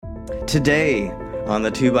Today on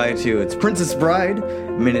the 2x2, it's Princess Bride,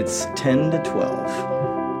 minutes 10 to 12.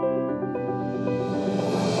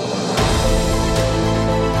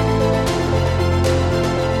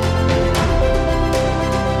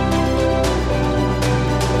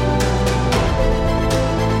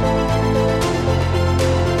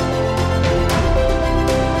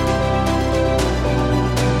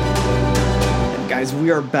 Guys,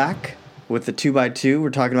 we are back with the 2x2. We're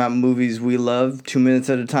talking about movies we love 2 minutes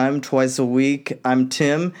at a time, twice a week. I'm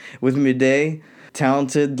Tim. With me today,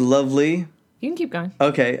 talented, lovely. You can keep going.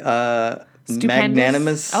 Okay,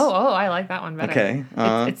 magnanimous. Oh, I like that one better. Okay,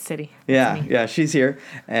 it's City. Yeah, she's here,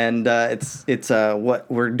 and it's what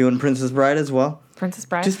we're doing, Princess Bride as well. Princess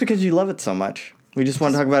Bride. Just because you love it so much, we just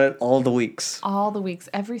want to talk about it all the weeks. All the weeks,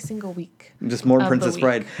 every single week. Just more Princess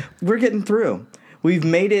Bride. We're getting through. We've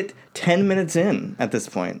made it 10 minutes in at this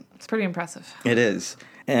point. It's pretty impressive. It is.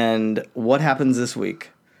 And what happens this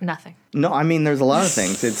week? Nothing. No, I mean, there's a lot of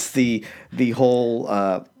things. It's the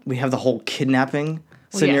whole, we have the whole kidnapping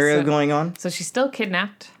scenario going on. So she's still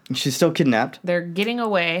kidnapped. She's still kidnapped. They're getting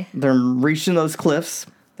away. They're reaching those cliffs.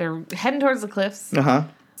 They're heading towards the cliffs. Uh-huh.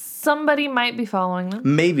 Somebody might be following them.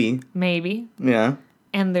 Maybe. Yeah.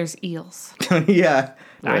 And there's eels. Yeah.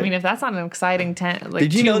 Right. I mean, if that's not an exciting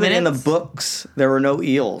Did you know that in the books, there were no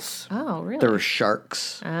eels? Oh, really? There were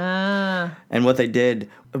sharks. Ah. And what they did,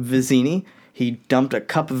 Vizzini, he dumped a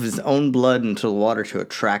cup of his own blood into the water to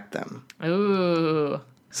attract them. Ooh.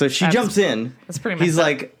 So she jumps in. That's pretty messed He's up.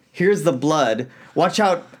 like, here's the blood. Watch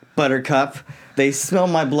out, Buttercup. They smell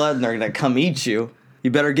my blood and they're going to come eat you.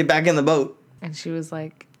 You better get back in the boat. And she was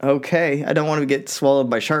like... Okay, I don't want to get swallowed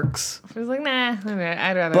by sharks. She was like, nah,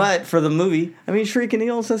 I'd rather... But for the movie, I mean, shrieking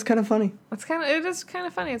eels, that's kind of funny. It is kind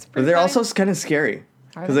of funny. It's But pretty they're funny. also kind of scary.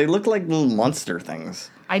 Because they look like little monster things.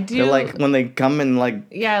 I do... They're like, when they come and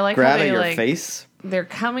like, I like grab how at they, your like, face. They're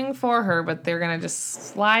coming for her, but they're going to just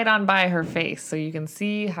slide on by her face so you can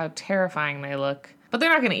see how terrifying they look. But they're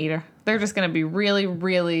not going to eat her. They're just going to be really,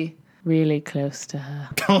 really, really close to her.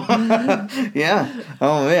 Yeah.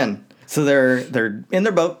 Oh, man. So they're in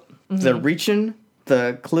their boat. Mm-hmm. They're reaching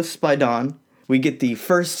the cliffs by dawn. We get the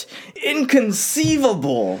first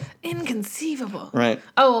inconceivable. Right.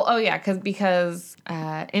 Oh yeah, because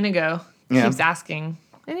Inigo keeps asking.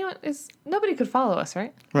 Nobody could follow us,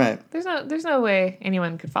 right? Right. There's no way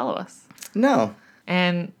anyone could follow us. No.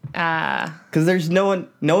 And because there's no one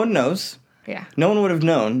knows. Yeah. No one would have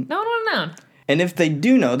known. No one would have known. And if they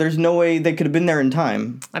do know, there's no way they could have been there in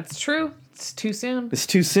time. That's true. It's too soon. It's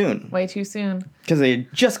too soon. Way too soon. Because they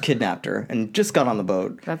had just kidnapped her and just got on the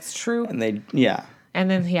boat. That's true. And And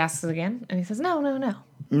then he asks again, and he says, no.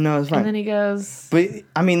 No, it's fine. And then he goes... But,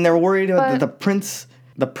 I mean, they're worried that the prince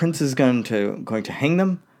is going to hang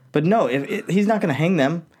them. But no, he's not going to hang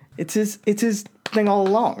them. It's his thing all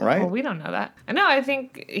along, right? Well, we don't know that. No, I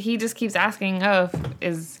think he just keeps asking, I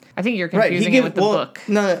think you're confusing it it with the book.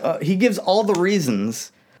 No, he gives all the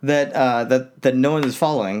reasons that no one is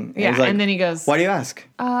following. Yeah, he's like, and then he goes... Why do you ask?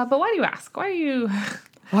 But why do you ask? Why are you...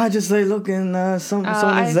 Well, I just look and someone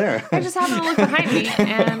was there. I just happened to look behind me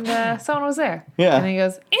and someone was there. Yeah. And he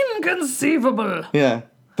goes, inconceivable. Yeah.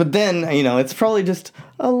 But then, it's probably just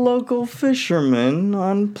a local fisherman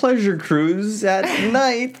on pleasure cruise at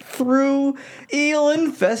night through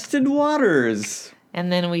eel-infested waters.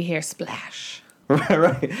 And then we hear splash.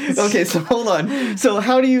 Right. Okay, so hold on. So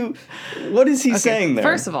what is he saying there?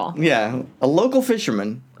 First of all. Yeah, a local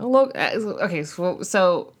fisherman. So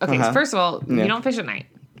first of all, you don't fish at night.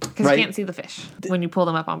 Because you can't see the fish when you pull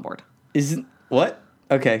them up on board. What?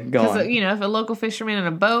 Okay, go on. Because, if a local fisherman in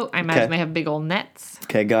a boat, I imagine they have big old nets.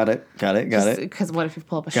 Okay, got it. Because what if you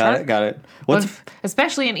pull up a shark? Got it.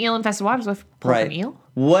 Especially in eel-infested waters, what if you pull up an eel?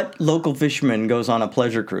 What local fisherman goes on a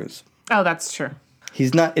pleasure cruise? Oh, that's true.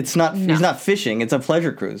 He's not fishing, it's a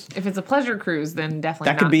pleasure cruise. If it's a pleasure cruise, then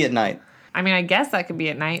definitely That could be at night. I mean, I guess that could be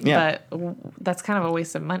at night, but that's kind of a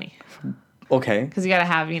waste of money. Okay. Because you got to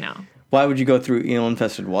have, Why would you go through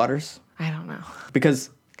eel-infested waters? I don't know. Because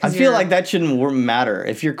I feel like that shouldn't matter.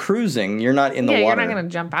 If you're cruising, you're not in the water. Yeah, you're not going to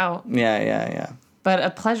jump out. Yeah. But a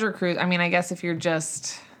pleasure cruise, I mean, I guess if you're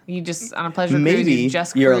just on a pleasure cruise, you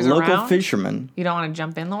just cruise you're a local around, fisherman. You don't want to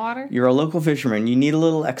jump in the water? You're a local fisherman. You need a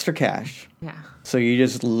little extra cash. Yeah. So you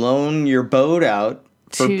just loan your boat out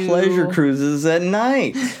for pleasure cruises at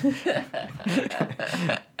night.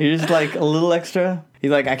 You're just like a little extra.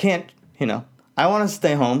 You're like, I can't, I want to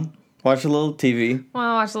stay home, watch a little TV.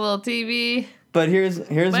 Watch a little TV. But here's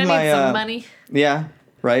but I my need some money. Yeah,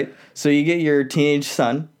 right. So you get your teenage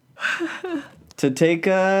son to take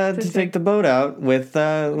the boat out with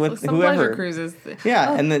some whoever. pleasure cruises.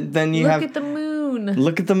 Yeah, and then you look have at the moon. moon.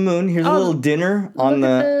 Look at the moon. Here's a little dinner on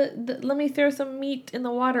Let me throw some meat in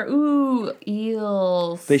the water. Ooh,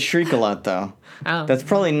 eels. They shriek a lot, though. Oh. That's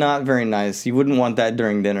probably not very nice. You wouldn't want that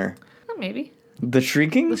during dinner. Oh, maybe. The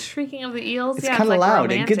shrieking? The shrieking of the eels? It's yeah, kind of like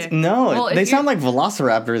loud. romantic. It gets they sound like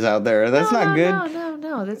velociraptors out there. That's not good.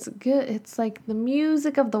 No. That's good. It's like the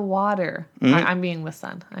music of the water. I'm being the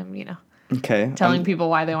sun. I'm, Okay. telling people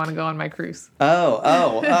why they want to go on my cruise.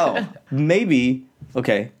 Oh. Maybe.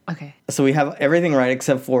 Okay. Okay. So we have everything right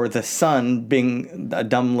except for the son being a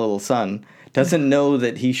dumb little son. Doesn't know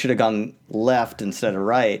that he should have gone left instead of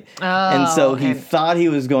right. And so he thought he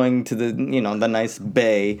was going to the nice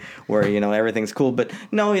bay where, everything's cool. But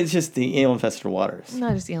no, it's just the eel-infested waters.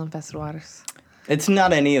 No, just eel-infested waters. It's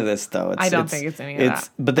not any of this, though. I don't think it's any of that.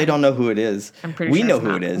 But they don't know who it is. I'm pretty we sure know it's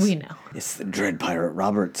who not. it is. We know. It's the Dread Pirate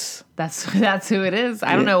Roberts. That's who it is.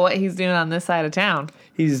 I don't know what he's doing on this side of town.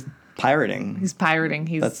 He's pirating. He's pirating.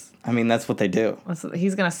 That's what they do.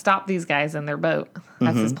 He's going to stop these guys in their boat.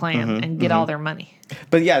 That's his plan, and get all their money.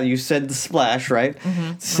 But yeah, you said the splash, right?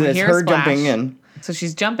 So it's Here's her Splash. jumping in. So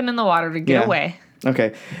she's jumping in the water to get away.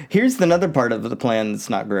 Okay. Here's another part of the plan that's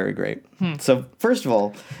not very great. So first of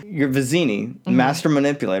all, you're Vizzini, master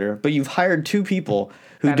manipulator, but you've hired two people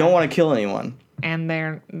who don't want to kill anyone. And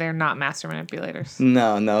they're not master manipulators.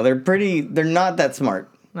 No, they're not that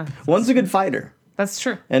smart. No. One's a good fighter. That's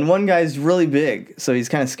true. And one guy's really big, so he's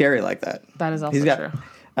kind of scary like that. That is also He's got true.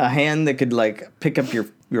 a hand that could pick up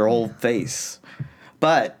your whole face.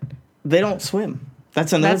 But they don't swim.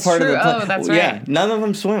 That's another That's part true. of the plan. Oh, that's Yeah, right. none of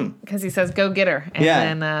them swim. Because he says, go get her. And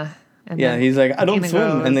Yeah. then, He's like, I don't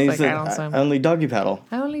swim. And then he like, said, I don't swim. I only doggy paddle.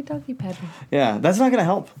 I only doggy paddle. Yeah, that's not going to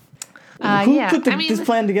help. Who put this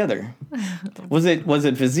plan together? Was it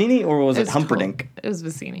Vizzini or was it Humperdinck? It was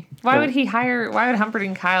Vizzini. Why would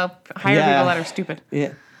Humperdinck hire people that are stupid?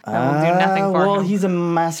 Yeah. That will do nothing for well, him. he's a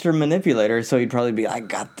master manipulator, so he'd probably be, I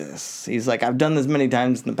got this. He's like, I've done this many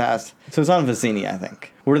times in the past. So it's on Vizzini, I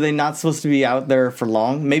think. Were they not supposed to be out there for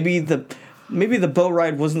long? Maybe the boat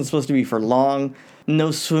ride wasn't supposed to be for long. No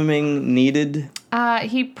swimming needed.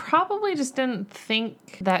 He probably just didn't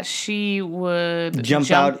think that she would Jump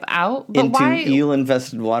out. But into why?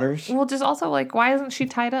 eel-infested waters. Well, just also why isn't she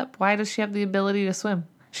tied up? Why does she have the ability to swim?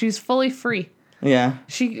 She's fully free. Yeah.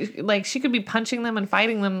 She could be punching them and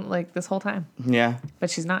fighting them this whole time. Yeah. But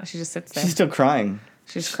she's not. She just sits there. She's still crying.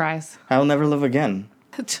 She just cries. I'll never live again.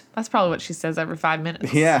 That's probably what she says every 5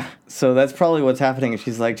 minutes. Yeah. So that's probably what's happening.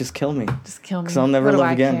 She's like, just kill me. Just kill me. Because I'll never What do live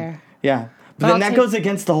I again. care? Yeah. But then that goes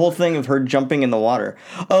against the whole thing of her jumping in the water.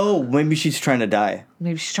 Oh, maybe she's trying to die.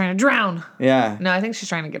 Maybe she's trying to drown. Yeah. No, I think she's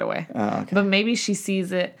trying to get away. Oh, okay. But maybe she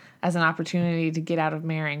sees it as an opportunity to get out of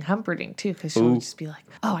marrying Humperdinck, too. Because she'll just be like,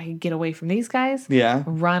 oh, I can get away from these guys. Yeah.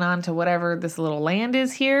 Run onto whatever this little land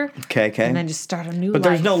is here. Okay. And then just start a new life. But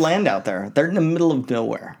there's no land out there. They're in the middle of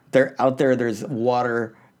nowhere. They're out there. There's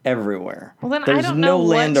water everywhere. Well, then there's I don't know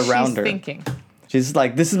land what around she's her. thinking. She's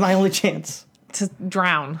like, this is my only chance. To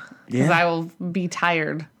drown. Because I will be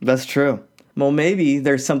tired. That's true. Well, maybe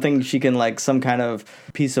there's something she can, some kind of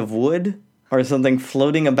piece of wood or something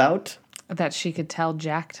floating about. That she could tell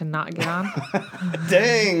Jack to not get on.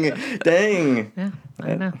 Dang. Yeah,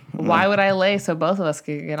 I know. Why would I lay so both of us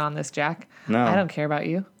could get on this, Jack? No. I don't care about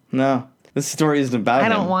you. No. This story isn't about him.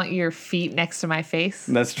 I don't want your feet next to my face.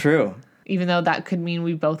 That's true. Even though that could mean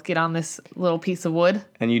we both get on this little piece of wood.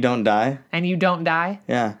 And you don't die? And you don't die.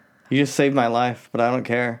 Yeah. You just saved my life, but I don't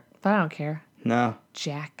care. But I don't care. No.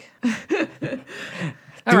 Jack.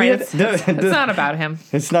 All right, it's not about him.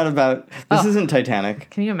 It's not about... This isn't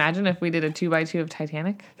Titanic. Can you imagine if we did a 2x2 of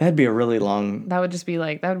Titanic? That'd be a really long... That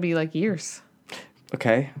would be like years.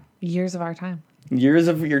 Okay. Years of our time. Years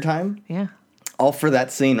of your time? Yeah. All for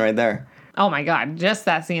that scene right there. Oh my God. Just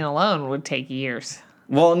that scene alone would take years.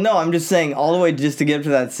 Well, no, I'm just saying all the way just to get to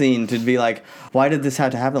that scene to be like, why did this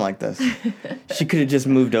have to happen like this? She could have just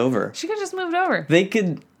moved over. She could have just moved over. They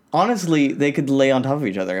could lay on top of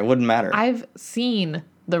each other. It wouldn't matter. I've seen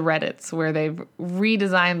the Reddits where they've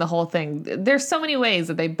redesigned the whole thing. There's so many ways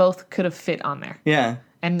that they both could have fit on there. Yeah.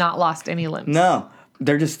 And not lost any limbs. No.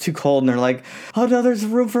 They're just too cold and they're like, oh no, there's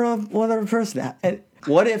room for one other person. And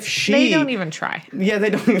what if she... They don't even try. Yeah, they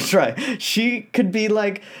don't even try. She could be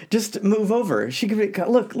like, just move over. She could be,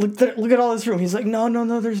 look at all this room. He's like,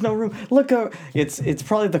 no, there's no room. Look, it's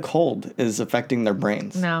probably the cold is affecting their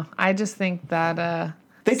brains. No, I just think that...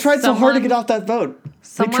 They tried so hard to get off that boat.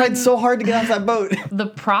 They tried so hard to get off that boat. The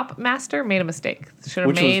prop master made a mistake. Should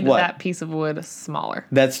have made that piece of wood smaller.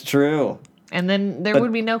 That's true. And then there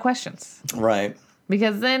would be no questions. Right.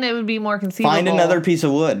 Because then it would be more conceivable. Find another piece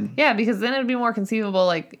of wood. Yeah, because then it would be more conceivable.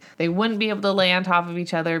 Like, they wouldn't be able to lay on top of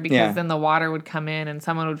each other because then the water would come in and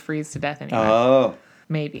someone would freeze to death anyway. Oh.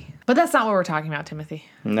 Maybe. But that's not what we're talking about, Timothy.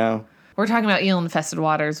 No. We're talking about eel-infested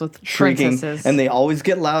waters with Shrieking. princesses. And they always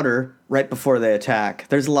get louder right before they attack.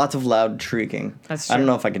 There's lots of loud shrieking. That's true. I don't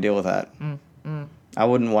know if I could deal with that. I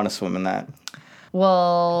wouldn't want to swim in that.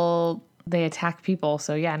 Well, they attack people,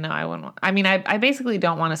 so yeah, no, I wouldn't. I mean, I basically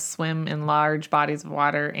don't want to swim in large bodies of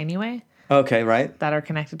water anyway. Okay, right? That are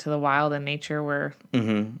connected to the wild and nature where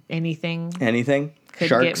anything could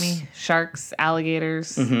Sharks. get me. Sharks,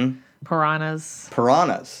 alligators, piranhas.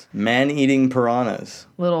 Piranhas. Man-eating piranhas.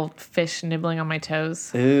 Little fish nibbling on my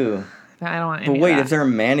toes. Ooh. I don't want any But of wait, that. if they're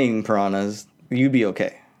man-eating piranhas, you'd be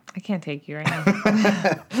okay. I can't take you right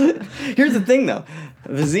now. Here's the thing, though.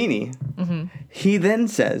 Vizzini, he then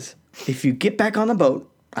says, if you get back on the boat,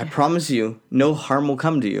 I promise you, no harm will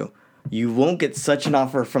come to you. You won't get such an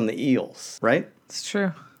offer from the eels, right? It's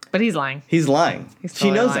true. But he's lying. He's lying. He's She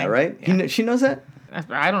totally knows lying. that, right? Yeah. She knows that?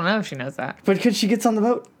 I don't know if she knows that. But because she gets on the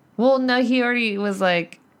boat. Well, no, he already was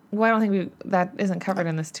like, well, I don't think that isn't covered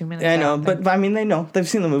in this 2 minutes. I know, don't but think. I mean, they know. They've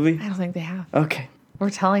seen the movie. I don't think they have. Okay. We're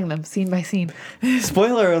telling them scene by scene.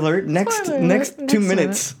 Spoiler alert. Next Spoiler alert, next 2 next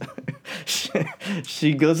minutes,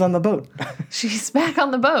 she goes on the boat. She's back on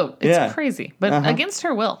the boat. It's Yeah. crazy, but against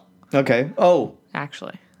her will, Okay. Oh.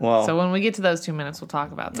 actually. Well. So when we get to those 2 minutes, we'll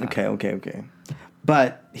talk about that. Okay.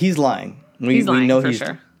 But he's lying. He's lying, know for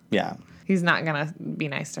sure. Yeah. He's not gonna be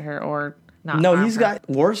nice to her or not. No, harm he's her. got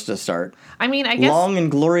wars to start. I mean, I guess Long and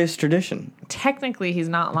glorious tradition. technically he's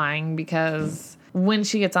not lying because when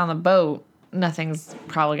she gets on the boat, nothing's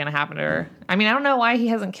probably gonna happen to her. I mean, I don't know why he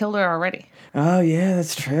hasn't killed her already. Oh yeah,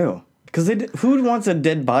 that's true. Because who wants a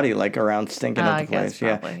dead body like around stinking I up the guess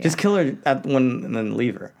place? probably, Just kill her at one and then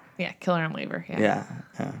leave her. Yeah, kill her and leave her. Yeah.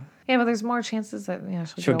 Yeah, but there's more chances that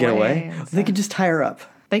She'll get away. and They stuff. could just tie her up,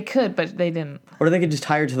 They could, but they didn't. or they could just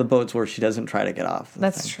tie her to the boats where she doesn't try to get off.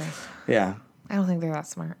 That's true. Yeah. I don't think they're that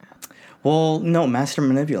smart. Well, no, master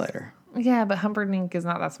manipulator. Yeah, but Humperdinck is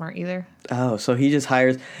not that smart either. Oh, so he just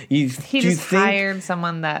hires. He do you just think hired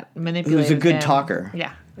someone that manipulated who's a good him. talker?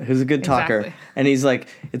 Yeah. Who's a good talker, Exactly. and he's like,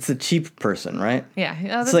 it's a cheap person, right? Yeah.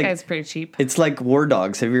 Oh, this like- guy's pretty cheap. It's like War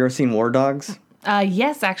Dogs. Have you ever seen War Dogs?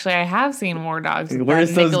 Yes, actually, I have seen War Dogs. with Where's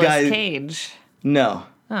that those Nicolas guys? Cage. No.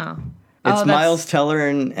 Oh. It's that's- Miles Teller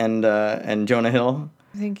and Jonah Hill,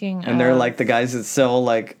 I'm thinking and they're of like the guys that sell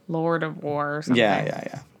like Lord of War or something.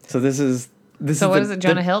 yeah. So this is So what is it,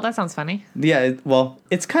 Jonah Hill? That sounds funny. Yeah, well,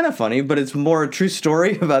 it's kind of funny, but it's more a true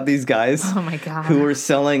story about these guys Oh my god. who were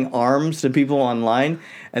selling arms to people online,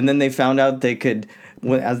 and then they found out they could.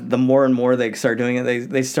 As the more and more they start doing it,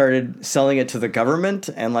 they started selling it to the government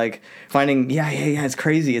and like finding yeah, it's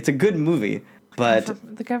crazy. It's a good movie, but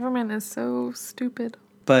The government is so stupid.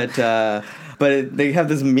 But they have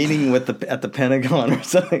this meeting at the Pentagon or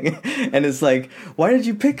something, and it's like, why did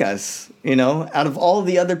you pick us? You know, out of all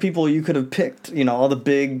the other people you could have picked, you know, all the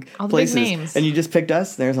big places, names. and you just picked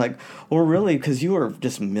us. And there's like, well, really, because you were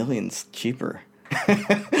just millions cheaper.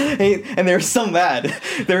 And they were so mad.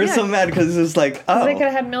 They were so mad because it was like, oh, They could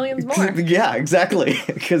have had millions more. yeah, exactly,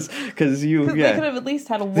 because you They could have at least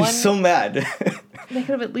had They're one. so mad. They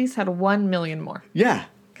could have at least had 1 million more. Yeah.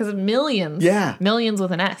 Because millions. Yeah. Millions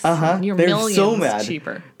with an S. You're They're millions so mad.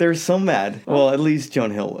 cheaper. They're so mad. Well, at least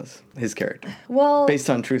Jonah Hill was his character, Well, based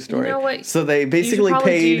on true story. You know what? So they basically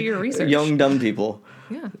probably do paid your research. young dumb people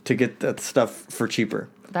Yeah. to get that stuff for cheaper.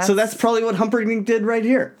 So That's- that's probably what Humperdinck did right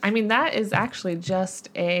here. I mean, that is actually just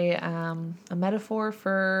a metaphor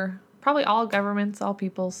for probably all governments, all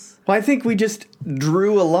peoples, Well, I think we just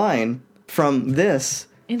drew a line from this.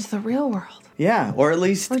 into the real world. Yeah, or at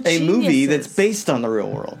least We're a movie that's geniuses. based on the real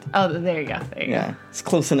world. Oh, there you go. There you Yeah, it's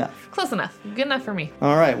close enough. go. Close enough. Good enough for me.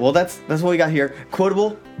 All right, well, that's what we got here.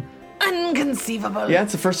 Quotable. Unconceivable. Yeah,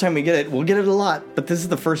 it's the first time we get it. We'll get it a lot, but this is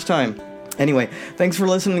the first time. Anyway, thanks for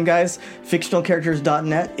listening, guys.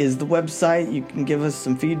 Fictionalcharacters.net is the website. You can give us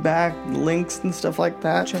some feedback, links, and stuff like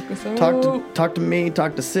that. Check us Talk to me.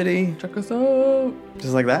 Talk to City. Check us out.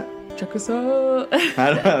 Just like that. Check us out.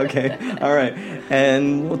 I don't know. Okay. All right.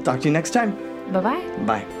 And we'll talk to you next time. Bye-bye.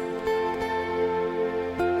 Bye.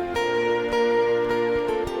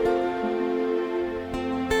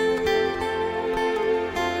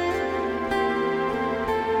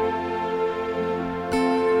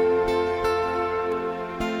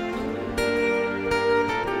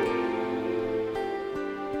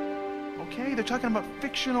 Okay, they're talking about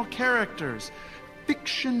fictional characters.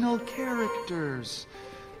 Fictional characters.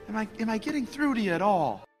 Am I getting through to you at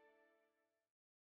all?